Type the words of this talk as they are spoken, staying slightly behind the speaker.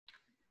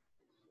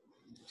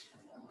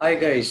Hi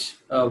guys,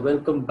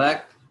 welcome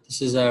back.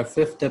 This is our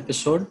fifth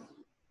episode.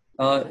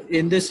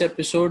 In this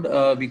episode,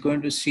 we're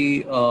going to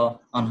see on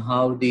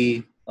how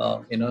the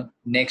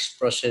next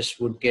process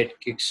would get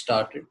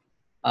kick-started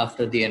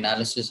after the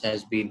analysis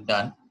has been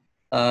done.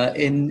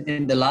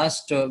 In the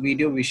last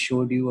video, we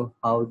showed you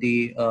how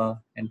the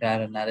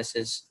entire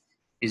analysis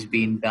is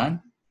being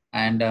done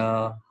and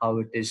how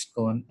it is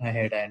going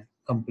ahead and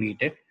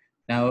completed.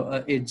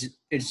 Now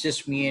it's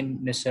just me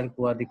and Nisarg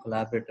who are the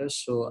collaborators,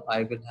 so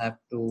I will have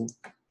to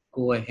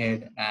go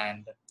ahead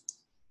and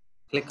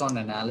click on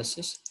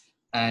analysis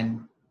and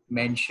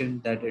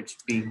mention that it's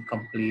being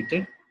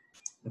completed,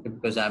 okay,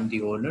 because I'm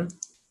the owner.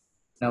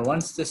 Now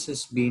once this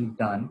is being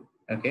done,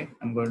 okay,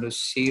 I'm going to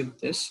save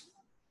this.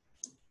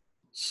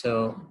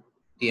 So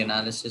the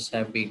analysis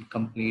have been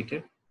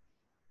completed.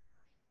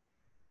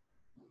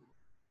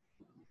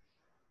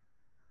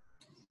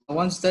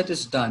 Once that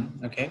is done,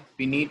 okay,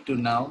 we need to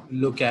now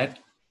look at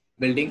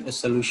building a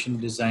solution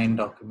design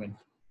document.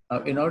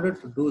 In order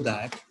to do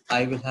that,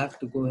 I will have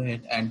to go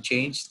ahead and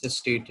change the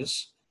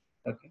status,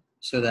 okay,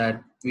 so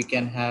that we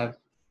can have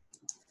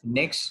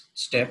next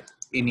step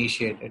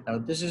initiated. Now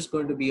this is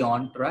going to be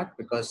on track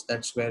because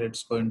that's where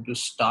it's going to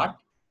start.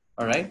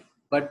 All right.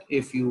 But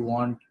if you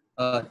want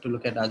to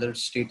look at other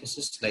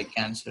statuses like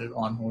cancel,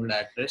 on hold,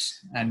 at risk,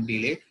 and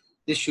delay,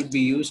 this should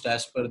be used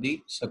as per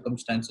the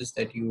circumstances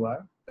that you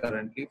are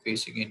currently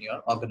facing in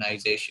your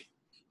organization.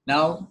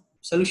 Now,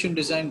 solution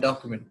design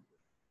document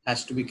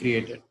has to be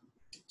created.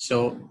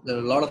 So there are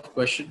a lot of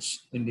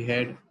questions in the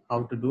head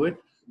how to do it.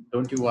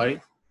 Don't you worry,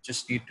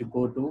 just need to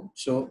go to.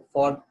 So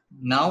for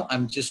now,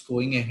 I'm just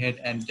going ahead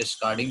and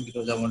discarding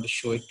because I want to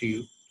show it to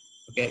you.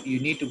 Okay, you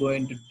need to go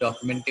into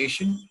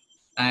documentation,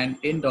 and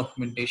in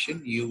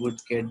documentation, you would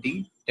get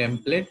the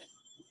template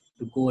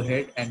to go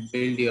ahead and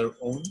build your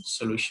own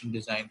solution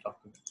design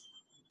document.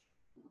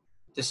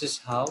 This is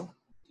how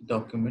the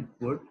document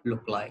would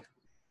look like.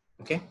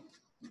 Okay.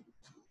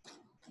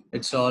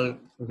 It's all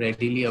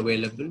readily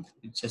available.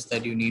 It's just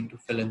that you need to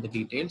fill in the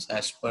details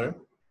as per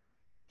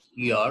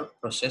your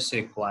process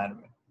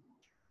requirement.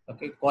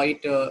 Okay,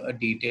 quite a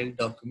detailed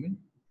document.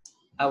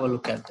 Have a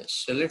look at this.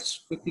 So let's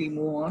quickly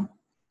move on.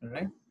 All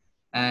right,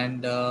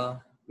 and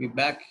we're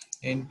back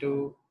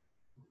into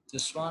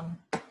this one,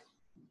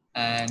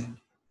 and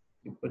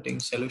we're putting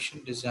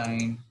solution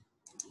design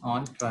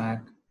on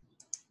track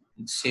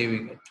and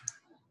saving it.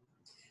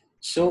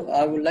 So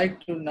I would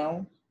like to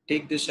now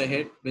take this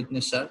ahead with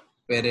Nisarg,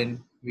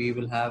 wherein we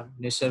will have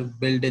Nisarg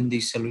build in the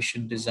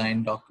solution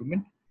design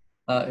document.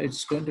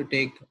 It's going to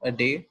take a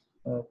day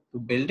to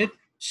build it.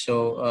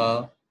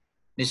 So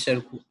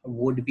Nisarg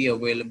would be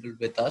available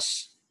with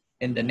us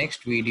in the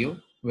next video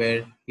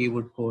where he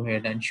would go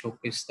ahead and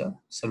showcase the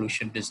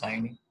solution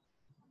designing.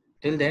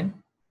 Till then,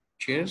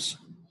 cheers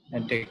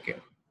and take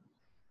care.